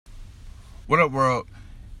What up, world?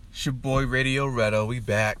 It's your boy Radio Redo. We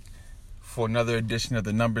back for another edition of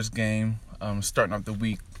the Numbers Game. Starting off the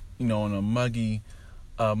week, on a muggy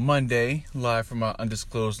Monday, live from our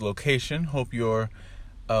undisclosed location. Hope your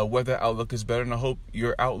weather outlook is better, and I hope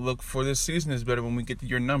your outlook for this season is better when we get to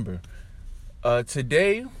your number.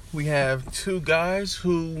 Today, we have two guys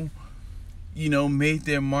who, made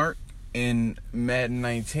their mark in Madden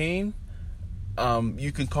 19.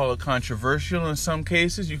 You can call it controversial in some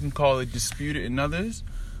cases. You can call it disputed in others.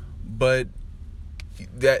 But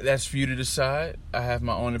that's for you to decide. I have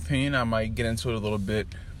my own opinion. I might get into it a little bit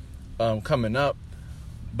coming up.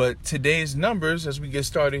 But today's numbers, as we get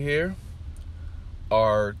started here,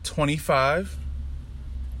 are 25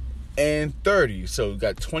 and 30. So we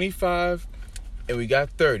got 25 and we got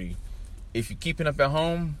 30. If you're keeping up at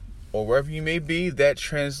home or wherever you may be, that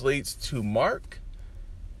translates to Mark,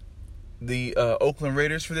 the Oakland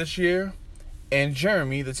Raiders for this year, and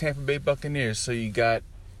Jeremy, the Tampa Bay Buccaneers. So you got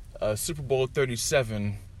Super Bowl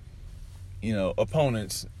 37,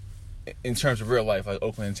 opponents in terms of real life, like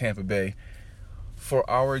Oakland and Tampa Bay. For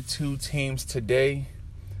our two teams today,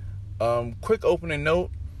 quick opening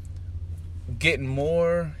note, getting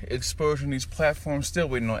more exposure on these platforms, still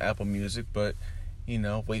waiting on Apple Music, but,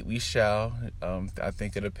 wait we shall. I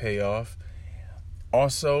think it'll pay off.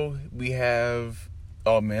 Also, we have,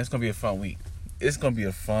 it's going to be a fun week. It's going to be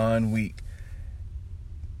a fun week.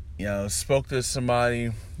 Spoke to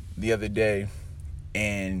somebody the other day,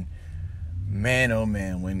 and man, oh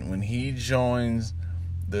man, when he joins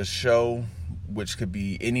the show, which could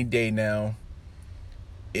be any day now,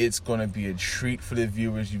 it's going to be a treat for the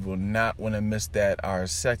viewers. You will not want to miss that. Our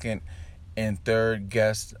second and third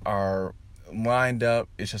guests are lined up.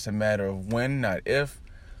 It's just a matter of when, not if.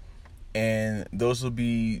 And those will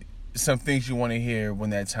be some things you want to hear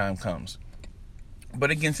when that time comes. But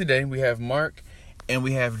again, today we have Mark and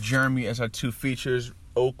we have Jeremy as our two features,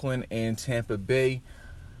 Oakland and Tampa Bay.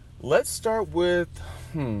 Let's start with,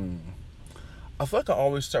 I feel like I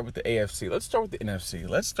always start with the AFC. Let's start with the NFC.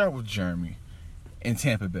 Let's start with Jeremy and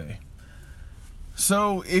Tampa Bay.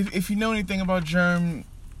 So if you know anything about Jerm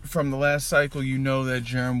from the last cycle, you know that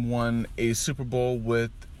Jerm won a Super Bowl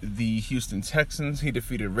with the Houston Texans. He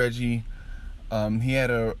defeated Reggie. He had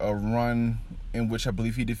a run in which I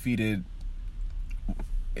believe he defeated,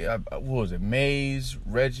 Mays,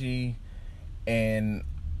 Reggie, and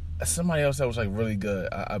somebody else that was really good,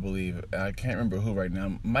 I believe. I can't remember who right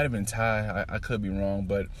now. Might have been Ty. I could be wrong,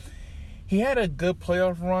 but he had a good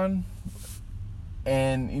playoff run.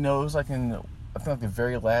 And, it was in, I think, the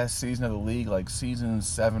very last season of the league, like season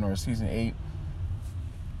 7 or season 8.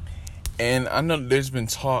 And I know there's been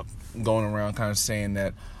talk going around kind of saying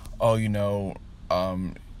that,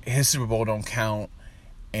 his Super Bowl don't count.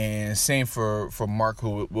 And same for Mark,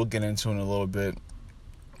 who we'll get into in a little bit.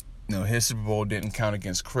 His Super Bowl didn't count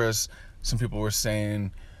against Chris. Some people were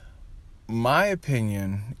saying, my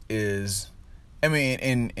opinion is,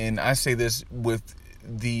 and I say this with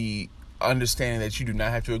the understanding that you do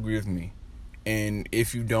not have to agree with me. And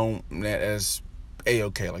if you don't, that's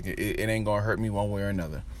A-okay. It ain't going to hurt me one way or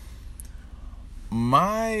another.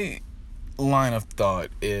 My line of thought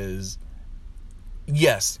is,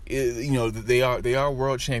 yes, they are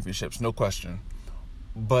world championships, no question.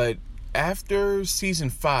 But after season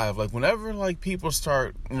 5, whenever people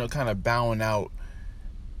start, kind of bowing out,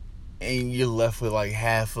 and you're left with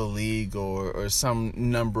half a league or some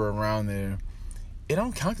number around there, it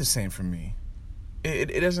don't count the same for me.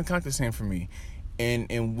 It doesn't count the same for me. And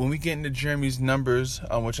when we get into Jeremy's numbers,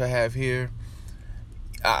 which I have here,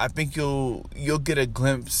 I think you'll get a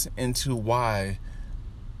glimpse into why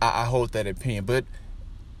I hold that opinion. But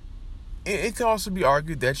it could also be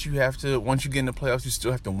argued that you have to, once you get in the playoffs, you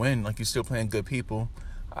still have to win. You're still playing good people.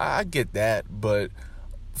 I get that. But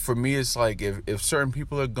for me, it's if certain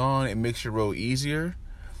people are gone, it makes your road easier.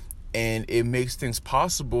 And it makes things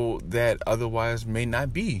possible that otherwise may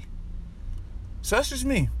not be. So that's just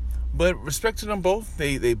me. But respect to them both.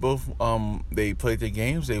 They both they played their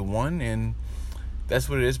games. They won. And that's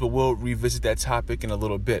what it is. But we'll revisit that topic in a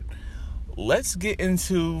little bit. Let's get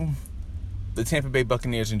into the Tampa Bay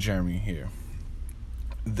Buccaneers and Jeremy here.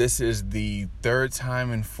 This is the third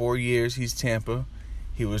time in 4 years he's Tampa.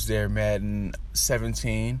 He was there Madden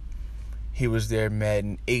 17. He was there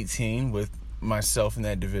Madden 18 with myself in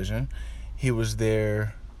that division. He's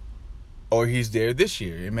there this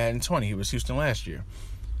year in Madden 20. He was Houston last year.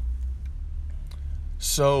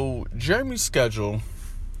 So Jeremy's schedule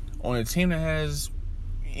on a team that has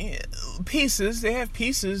pieces, they have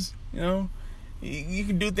pieces, you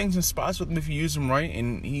can do things in spots with him if you use them right,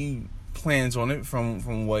 and he plans on it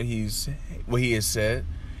from what he has said.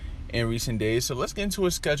 in recent days. So let's get into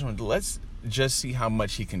his schedule and let's just see how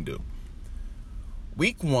much he can do.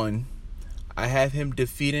 Week 1, I have him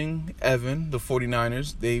defeating Evan, the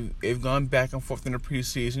 49ers. They've gone back and forth in the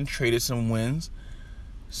preseason, traded some wins.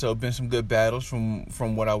 So been some good battles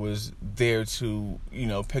from what I was there to,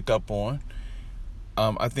 pick up on.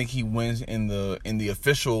 I think he wins in the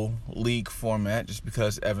official league format just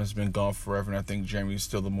because Evan's been gone forever, and I think Jeremy's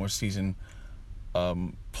still the more seasoned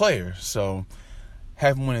player. So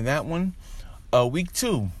have him winning that one. Week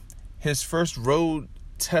 2, his first road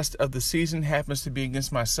test of the season happens to be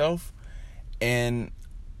against myself. And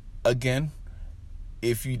again,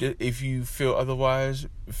 if you feel otherwise,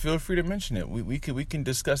 feel free to mention it. We can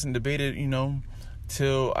discuss and debate it,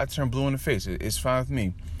 till I turn blue in the face. It's fine with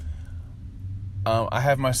me. I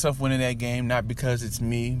have myself winning that game, not because it's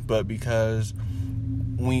me, but because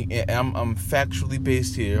I'm factually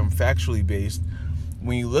based here. I'm factually based.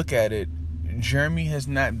 When you look at it, Jeremy has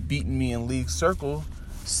not beaten me in league circle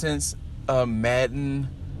since Madden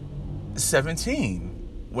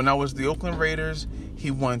 17. When I was the Oakland Raiders, he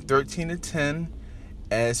won 13-10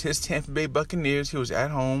 as his Tampa Bay Buccaneers. He was at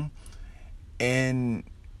home, and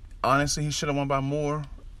honestly, he should have won by more,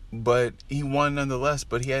 but he won nonetheless.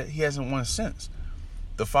 But he hasn't won since.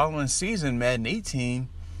 The following season, Madden 18,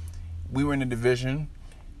 we were in the division,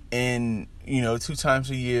 and 2 times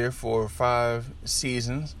a year for 5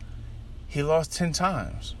 seasons. He lost 10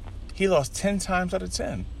 times. He lost 10 times out of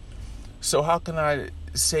 10. So how can I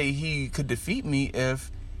say he could defeat me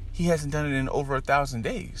if he hasn't done it in over 1,000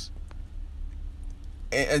 days?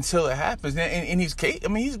 Until it happens, and he's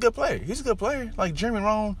a good player. He's a good player. Like, Jeremy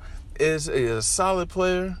Rohn is a solid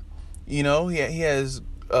player. He has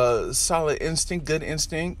solid instinct, good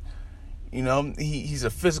instinct. He's a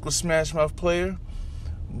physical smash mouth player.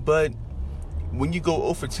 But when you go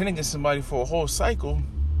 0 for 10 against somebody for a whole cycle,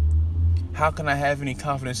 how can I have any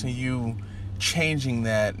confidence in you changing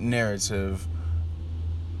that narrative,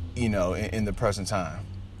 in the present time?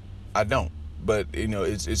 I don't. But,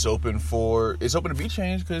 it's open to be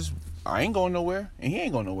changed because I ain't going nowhere and he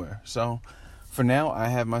ain't going nowhere. So for now, I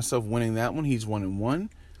have myself winning that one. He's 1-1.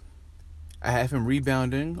 I have him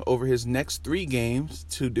rebounding over his next 3 games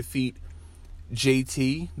to defeat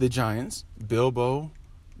JT, the Giants, Bilbo,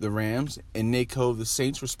 the Rams, and Nako, the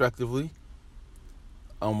Saints, respectively.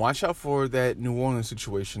 Watch out for that New Orleans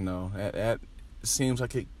situation, though. That seems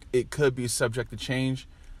like it could be subject to change.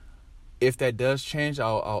 If that does change,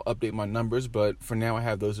 I'll update my numbers. But for now, I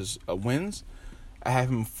have those as wins. I have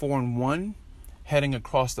him 4-1, heading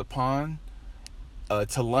across the pond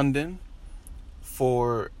to London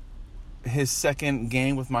for his second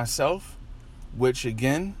game with myself. Which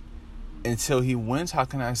again, until he wins, how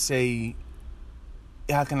can I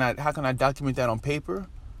document that on paper?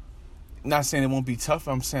 Not saying it won't be tough.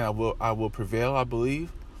 I'm saying I will prevail, I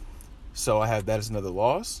believe. So I have that as another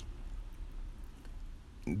loss.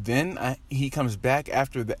 Then he comes back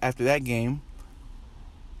after that game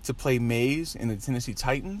to play Mays in the Tennessee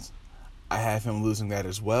Titans. I have him losing that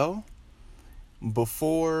as well.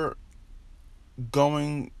 Before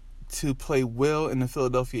going to play Will in the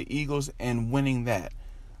Philadelphia Eagles and winning that.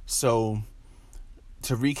 So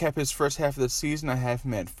to recap his first half of the season, I have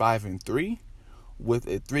him at 5-3 with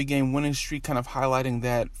a 3-game winning streak, kind of highlighting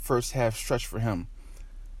that first half stretch for him.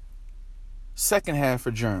 Second half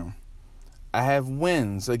for Germ. I have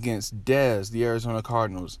wins against Dez, the Arizona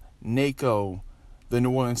Cardinals, Nako, the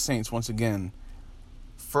New Orleans Saints once again.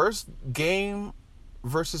 First game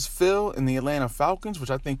versus Phil in the Atlanta Falcons,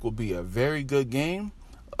 which I think will be a very good game.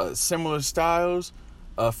 Similar styles,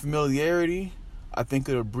 familiarity. I think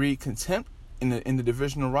it'll breed contempt in the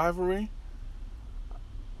divisional rivalry.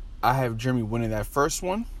 I have Jeremy winning that first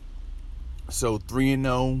one. So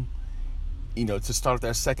 3-0, to start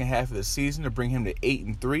that second half of the season to bring him to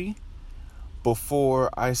 8-3.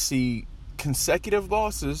 Before I see consecutive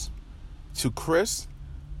losses to Chris,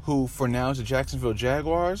 who for now is the Jacksonville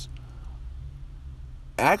Jaguars.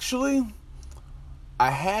 Actually,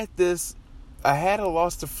 I had a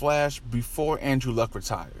loss to Flash before Andrew Luck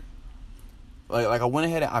retired. Like I went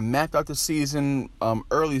ahead and I mapped out the season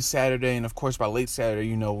early Saturday, and of course by late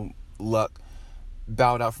Saturday, Luck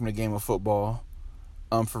bowed out from the game of football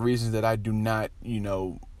for reasons that I do not,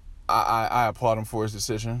 I applaud him for his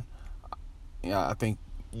decision. I think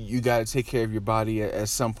you got to take care of your body at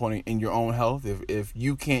some point in your own health. If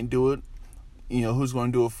you can't do it, who's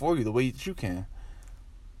going to do it for you the way that you can?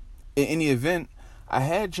 In any event, I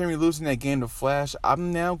had Jeremy losing that game to Flash.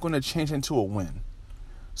 I'm now going to change it into a win.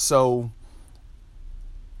 So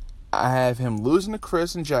I have him losing to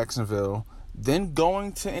Chris in Jacksonville, then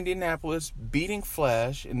going to Indianapolis, beating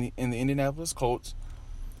Flash in the Indianapolis Colts,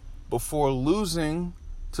 before losing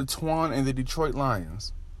to Twan and the Detroit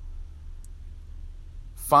Lions.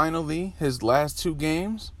 Finally, his last 2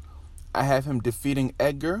 games, I have him defeating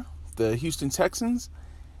Edgar, the Houston Texans,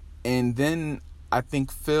 and then I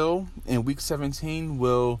think Phil in Week 17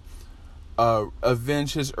 will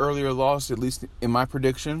avenge his earlier loss, at least in my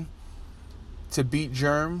prediction, to beat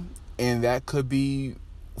Germ, and that could be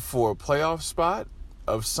for a playoff spot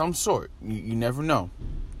of some sort. You never know.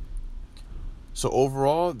 So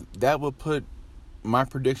overall, that would put my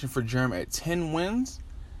prediction for Germ at 10 wins,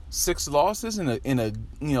 6 losses in a an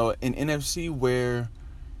NFC where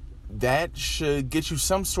that should get you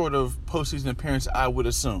some sort of postseason appearance, I would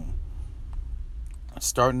assume.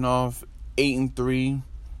 Starting off 8-3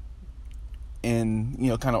 and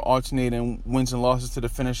kind of alternating wins and losses to the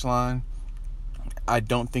finish line, I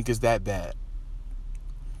don't think is that bad.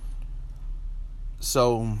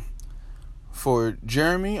 So for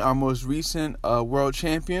Jeremy, our most recent world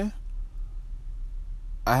champion,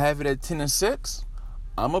 I have it at 10-6.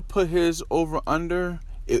 I'm gonna put his over under.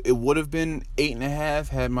 It would have been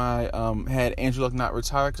 8.5 had Andrew Luck not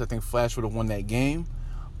retired, because I think Flash would have won that game.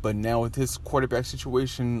 But now with his quarterback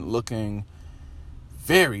situation looking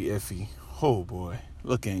very iffy, oh boy,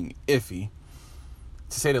 looking iffy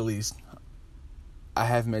to say the least, I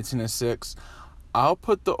have him at 10-6. I'll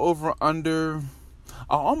put the over under.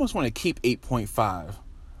 I almost want to keep 8.5,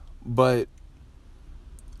 but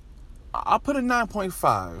I'll put a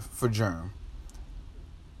 9.5 for Germ.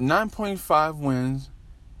 9.5 wins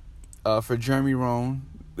for Jeremy Roan,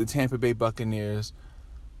 the Tampa Bay Buccaneers.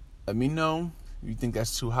 Let me know if you think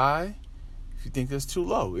that's too high, if you think that's too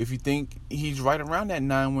low. If you think he's right around that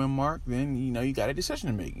 9-win mark, then you got a decision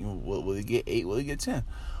to make. Will he get 8? Will he get 10?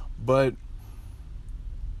 But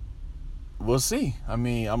we'll see. I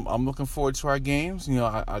mean, I'm looking forward to our games.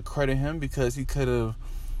 I credit him because he could have,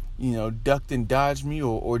 ducked and dodged me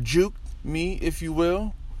or juked me, if you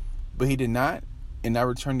will, but he did not, and I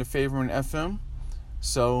returned the favor in FM.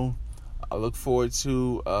 So I look forward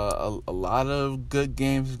to a lot of good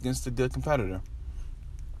games against a good competitor.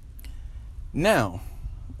 Now,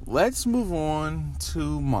 let's move on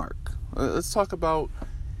to Mark. Let's talk about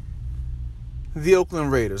the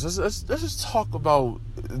Oakland Raiders. Let's just talk about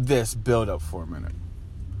this build-up for a minute.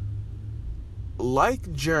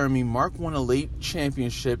 Like Jeremy, Mark won a late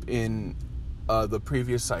championship in the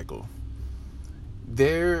previous cycle.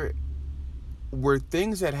 There were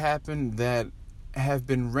things that happened that have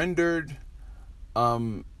been rendered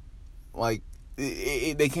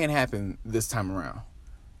they can't happen this time around.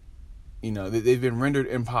 They've been rendered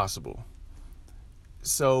impossible.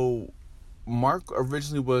 So Mark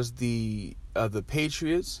originally was the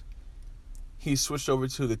Patriots. He switched over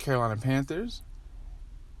to the Carolina Panthers,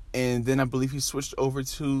 and then I believe he switched over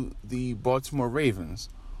to the Baltimore Ravens,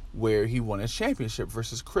 where he won a championship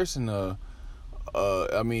versus Chris in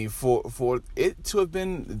for it to have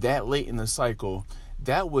been that late in the cycle,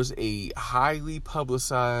 that was a highly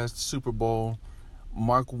publicized Super Bowl.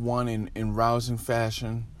 Mark won in rousing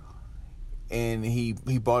fashion, and he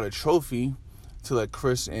bought a trophy to let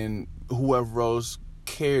Chris and whoever else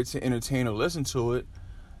cared to entertain or listen to it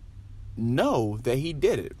know that he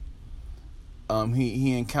did it.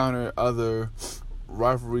 He encountered other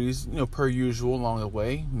rivalries, per usual along the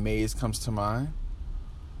way. Mays comes to mind.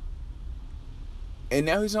 And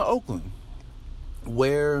now he's in Oakland,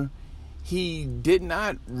 where he did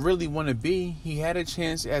not really want to be. He had a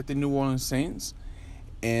chance at the New Orleans Saints,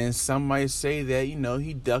 and some might say that,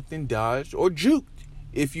 he ducked and dodged, or juked,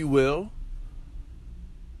 if you will.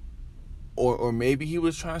 Or maybe he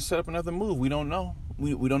was trying to set up another move. We don't know.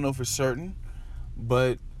 We don't know for certain.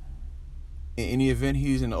 But in any event,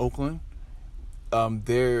 he's in Oakland.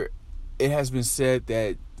 It has been said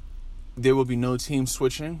that there will be no team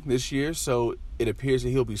switching this year, so it appears that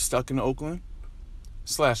he'll be stuck in Oakland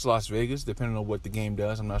 / Las Vegas, depending on what the game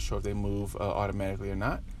does. I'm not sure if they move automatically or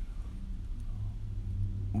not.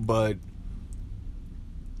 But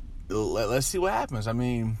let's see what happens. I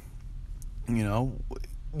mean,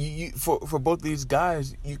 for both these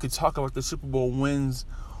guys, you could talk about the Super Bowl wins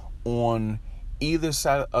on either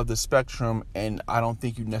side of the spectrum, and I don't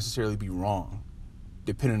think you'd necessarily be wrong,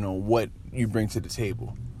 depending on what you bring to the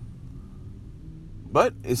table.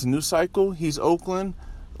 But it's a new cycle. He's Oakland.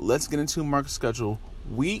 Let's get into Mark's schedule.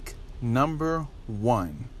 Week number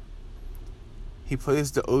 1. He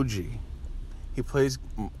plays the OG. He plays,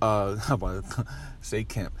 how about say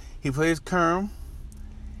Kemp? He plays Kerm.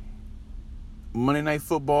 Monday Night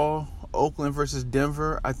Football, Oakland versus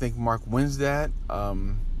Denver. I think Mark wins that.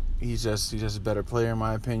 He's just a better player in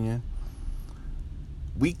my opinion.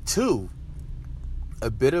 Week 2, a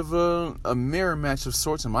bit of a mirror match of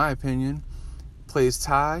sorts in my opinion. Plays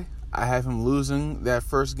Ty. I have him losing that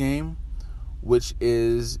first game, which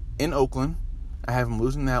is in Oakland. I have him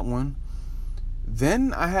losing that one.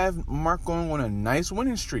 Then I have Mark going on a nice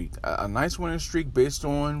winning streak. A nice winning streak based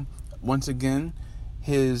on, once again,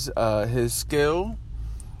 his skill,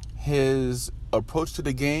 his approach to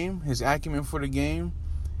the game, his acumen for the game,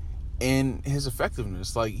 and his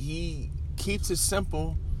effectiveness. Like, he keeps it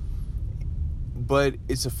simple, but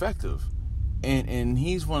it's effective. And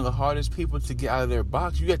he's one of the hardest people to get out of their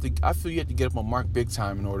box. I feel you have to get up on Mark big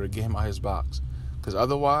time in order to get him out of his box. Because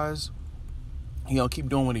otherwise, he gonna keep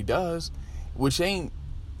doing what he does, which ain't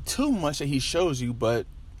too much that he shows you, but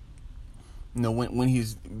when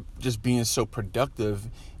he's just being so productive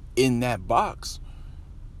in that box,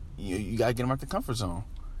 you gotta get him out the comfort zone.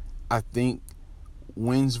 I think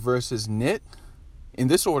wins versus Nick, in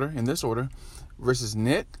this order, versus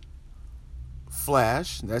Nick,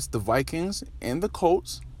 Flash, that's the Vikings and the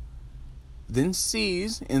Colts. Then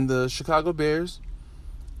C's in the Chicago Bears,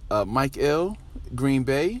 Mike L, Green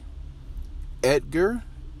Bay, Edgar,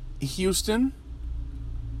 Houston,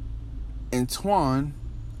 and Twan,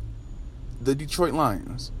 the Detroit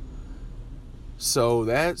Lions. So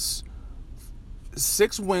that's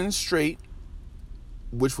 6 wins straight,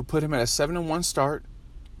 which will put him at a 7-1 start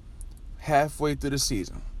halfway through the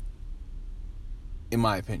season, in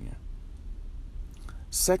my opinion.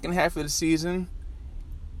 Second half of the season,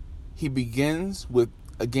 he begins with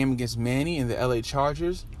a game against Manny and the LA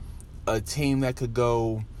Chargers, a team that could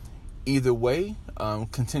go either way,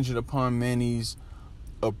 contingent upon Manny's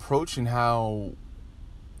approach and how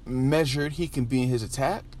measured he can be in his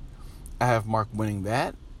attack. I have Mark winning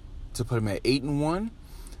that to put him at 8-1.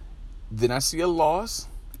 Then I see a loss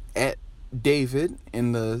at David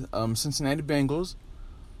in the Cincinnati Bengals.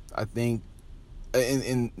 I think,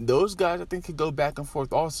 and those guys I think could go back and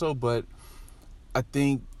forth also, but I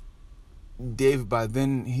think David, by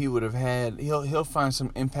then he would have had, he'll find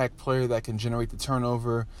some impact player that can generate the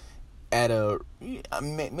turnover at a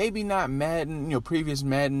maybe not Madden, previous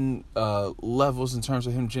Madden levels in terms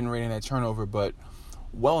of him generating that turnover, but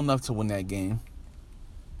well enough to win that game.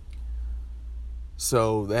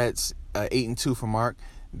 So that's 8-2 for Mark.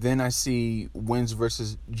 Then I see wins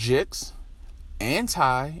versus Jix and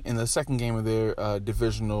Ty in the second game of their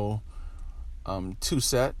divisional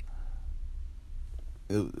 2-set.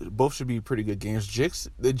 Both should be pretty good games.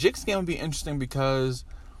 The Jix game will be interesting because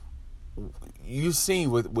you've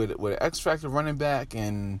seen with an X Factor running back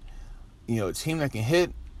and a team that can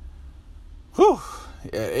hit.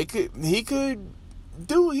 He could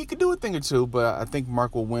do a thing or two, but I think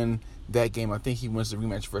Mark will win that game. I think he wins the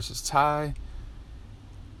rematch versus Ty.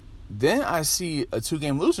 Then I see a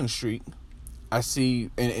 2-game losing streak. I see,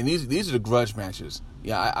 and these are the grudge matches.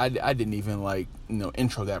 Yeah, I didn't even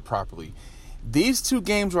intro that properly. These 2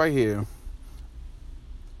 games right here,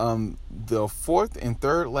 the fourth and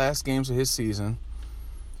third last games of his season,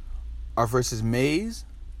 are versus Mays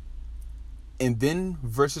and then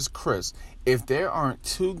versus Chris. If there aren't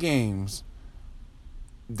 2 games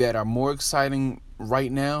that are more exciting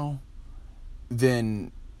right now,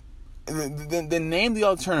 then name the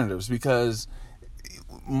alternatives, because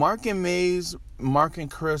Mark and Mays, Mark and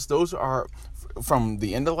Chris, those are, from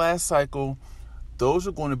the end of last cycle, those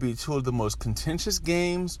are going to be 2 of the most contentious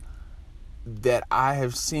games that I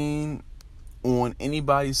have seen on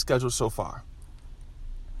anybody's schedule so far.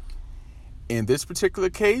 In this particular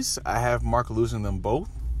case, I have Mark losing them both.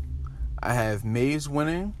 I have Mays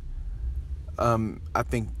winning. I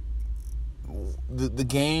think the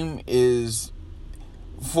game is,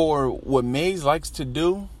 for what Mays likes to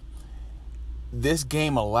do, this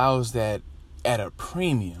game allows that at a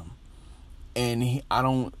premium. And I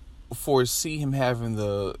don't foresee him having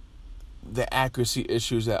the accuracy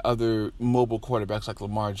issues that other mobile quarterbacks like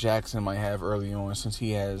Lamar Jackson might have early on, since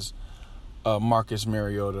he has Marcus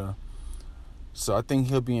Mariota. So I think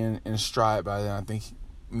he'll be in stride by then. I think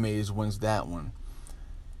Mays wins that one.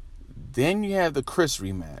 Then you have the Chris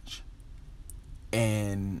rematch.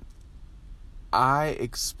 And I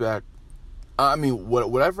expect,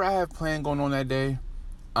 whatever I have planned going on that day,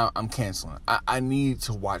 I'm canceling. I need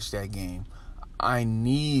to watch that game.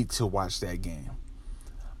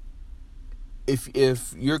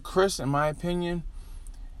 If you're Chris, in my opinion,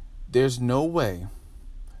 there is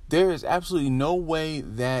absolutely no way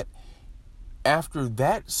that after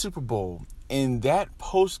that Super Bowl and that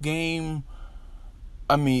post-game,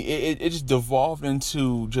 it just devolved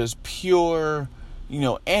into just pure,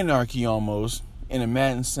 anarchy almost, in a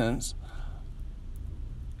Madden sense.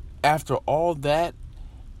 After all that,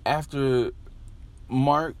 after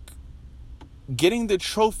Mark getting the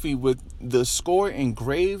trophy with the score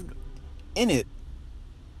engraved in it,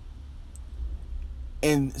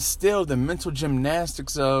 And still the mental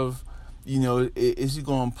gymnastics of, is he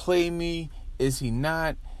going to play me? Is he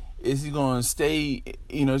not? Is he going to stay?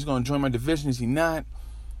 Is he going to join my division? Is he not?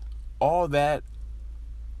 All that,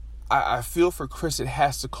 I feel for Chris, it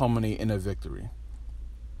has to culminate in a victory.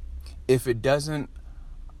 If it doesn't,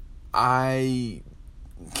 I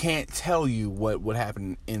can't tell you what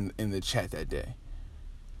happened in the chat that day.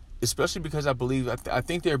 Especially because I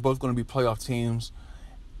think they're both going to be playoff teams.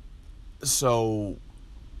 So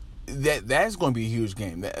that's going to be a huge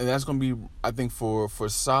game. That's going to be, I think, for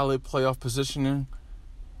solid playoff positioning.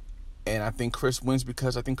 And I think Chris wins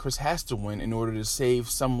because I think Chris has to win in order to save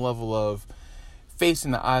some level of face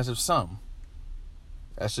in the eyes of some.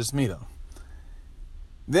 That's just me, though.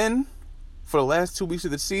 Then, for the last 2 weeks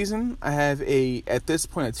of the season, I have at this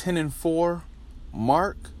point, a 10-4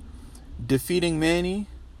 mark, defeating Manny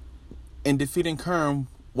and defeating Kerm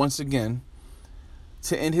once again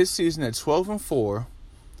to end his season at 12-4.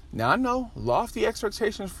 Now, I know lofty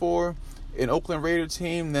expectations for an Oakland Raider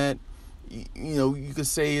team that, you could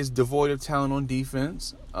say is devoid of talent on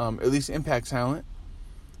defense, at least impact talent,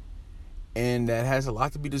 and that has a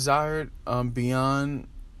lot to be desired beyond,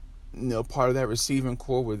 part of that receiving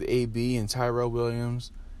core with AB and Tyrell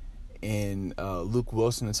Williams and Luke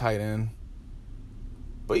Wilson, the tight end.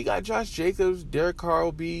 But you got Josh Jacobs. Derek Carr,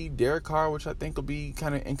 which I think will be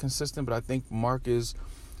kind of inconsistent, but I think Mark is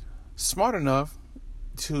smart enough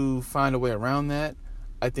to find a way around that.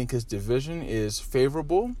 I think his division is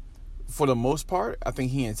favorable for the most part. I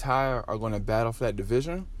think he and Ty are going to battle for that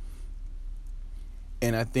division.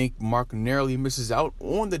 And I think Mark narrowly misses out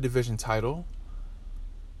on the division title.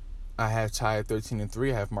 I have Ty at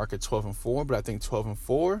 13-3. I have Mark at 12-4. But I think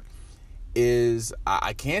 12-4 is,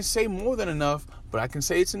 I can't say more than enough, but I can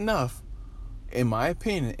say it's enough, in my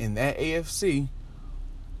opinion, in that AFC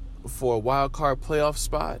for a wild card playoff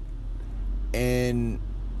spot. And,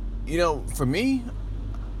 for me,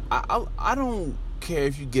 I don't care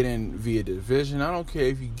if you get in via division. I don't care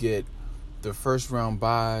if you get the first round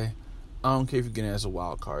bye. I don't care if you get in as a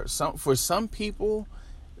wild card. For some people,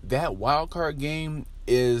 that wild card game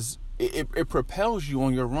is it propels you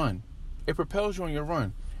on your run. It propels you on your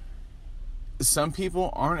run. Some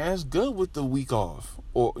people aren't as good with the week off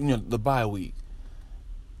or the bye week.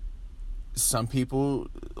 Some people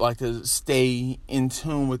like to stay in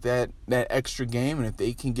tune with that extra game, and if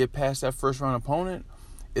they can get past that first round opponent,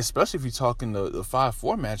 especially if you're talking the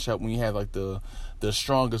 5-4 matchup when you have like the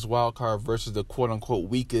strongest wild card versus the quote unquote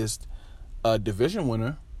weakest division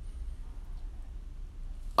winner.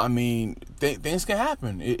 I mean, things can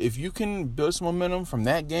happen. If you can build some momentum from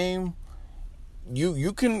that game,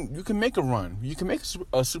 you can make a run. You can make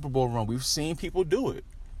a Super Bowl run. We've seen people do it.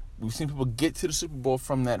 We've seen people get to the Super Bowl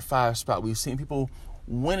from that 5 spot. We've seen people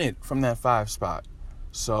win it from that 5 spot.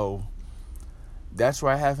 So that's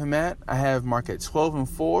where I have him at. I have Mark at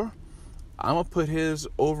 12-4. I'm going to put his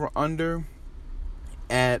over-under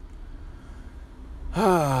at...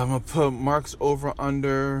 I'm going to put Mark's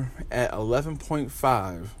over-under at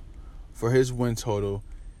 11.5 for his win total.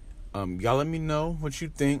 Y'all let me know what you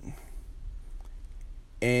think.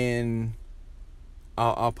 And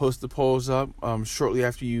I'll post the polls up shortly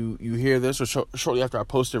after you hear this, or shortly after I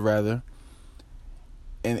post it, rather.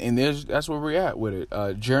 And that's where we're at with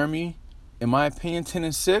it. Jeremy, in my opinion,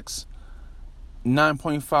 10-6,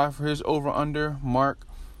 9.5 for his over/under. Mark,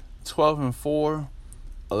 12-4,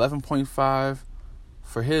 11.5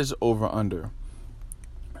 for his over/under.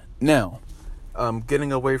 Now,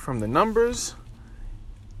 getting away from the numbers,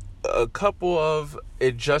 a couple of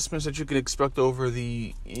adjustments that you can expect over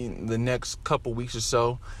the next couple weeks or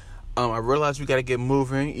so. I realize we got to get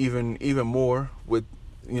moving even more with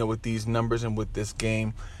these numbers and with this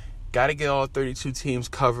game. Got to get all 32 teams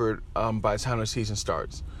covered by the time the season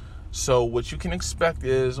starts. So what you can expect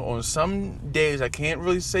is on some days, I can't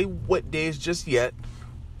really say what days just yet,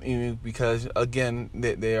 because again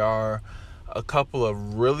there are a couple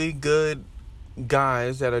of really good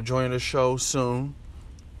guys that are joining the show soon.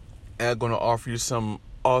 I'm going to offer you some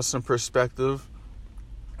awesome perspective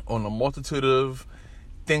on a multitude of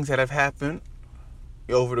things that have happened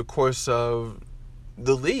over the course of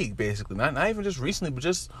the league, basically. Not even just recently, but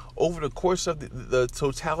just over the course of the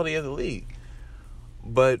totality of the league.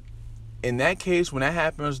 But in that case, when that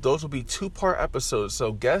happens, those will be 2-part episodes.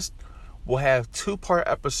 So guests will have 2-part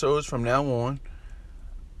episodes from now on.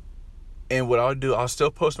 And what I'll do, I'll still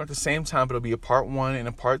post them at the same time, but it'll be a part 1 and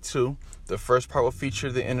a part 2. The first part will feature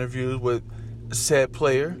the interviews with said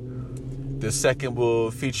player. The second will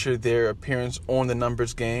feature their appearance on the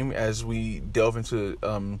numbers game as we delve into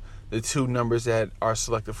the 2 numbers that are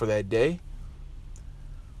selected for that day.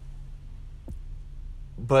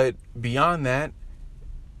 But beyond that,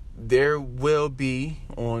 there will be,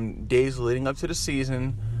 on days leading up to the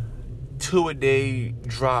season, 2-a-day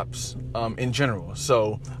drops in general.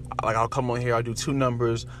 So, like, I'll come on here, I'll do 2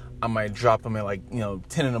 numbers. I might drop them at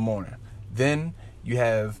 10 in the morning. Then you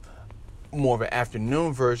have more of an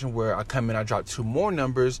afternoon version where I come in, I drop 2 more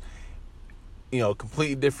numbers,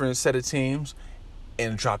 completely different set of teams,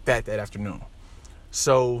 and drop that afternoon.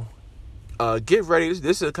 So get ready.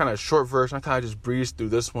 This is a kind of short version. I kind of just breezed through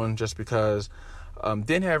this one just because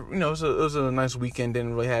didn't have, it was a nice weekend.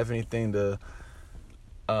 Didn't really have anything to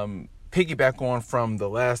piggyback on from the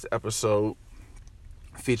last episode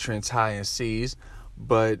featuring Ty and C's.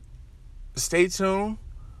 But stay tuned.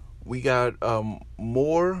 We got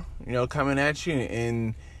more, coming at you,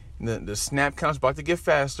 and the snap count's about to get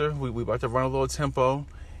faster. We about to run a little tempo,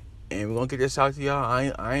 and we're gonna get this out to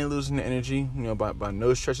y'all. I ain't losing the energy, by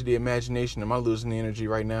no stretch of the imagination. Am I losing the energy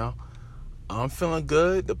right now? I'm feeling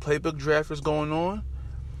good. The playbook draft is going on,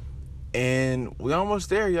 and we almost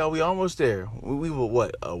there, y'all. We almost there. We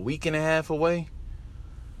were a week and a half away.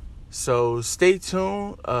 So stay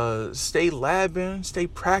tuned. Stay labbing. Stay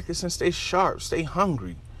practicing. Stay sharp. Stay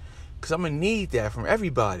hungry. Because I'm going to need that from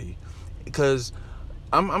everybody. Because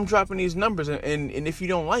I'm dropping these numbers. And if you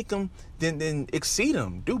don't like them, then exceed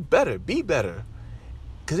them. Do better. Be better.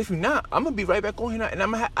 Because if you're not, I'm going to be right back on here. And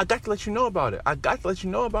I got to let you know about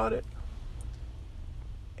it.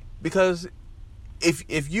 Because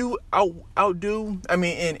if you outdo,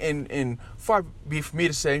 and far be it for me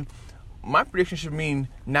to say, my prediction should mean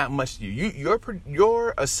not much to you.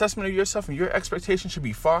 Your assessment of yourself and your expectation should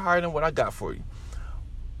be far higher than what I got for you.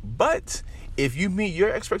 But if you meet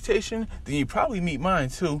your expectation, then you probably meet mine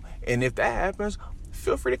too. And if that happens,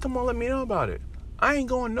 feel free to come on, let me know about it. I ain't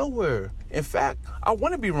going nowhere. In fact, I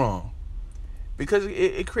want to be wrong. Because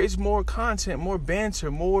it creates more content, more banter,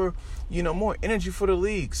 more energy for the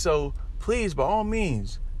league. So please, by all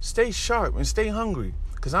means, stay sharp and stay hungry.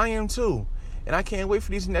 Because I am too. And I can't wait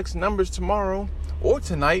for these next numbers tomorrow or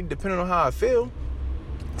tonight, depending on how I feel,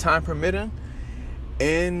 time permitting.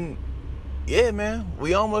 And yeah, man,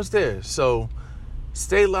 we almost there. So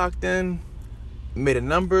stay locked in. May the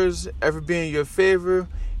numbers ever be in your favor.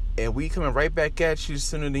 And we coming right back at you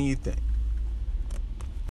sooner than you think.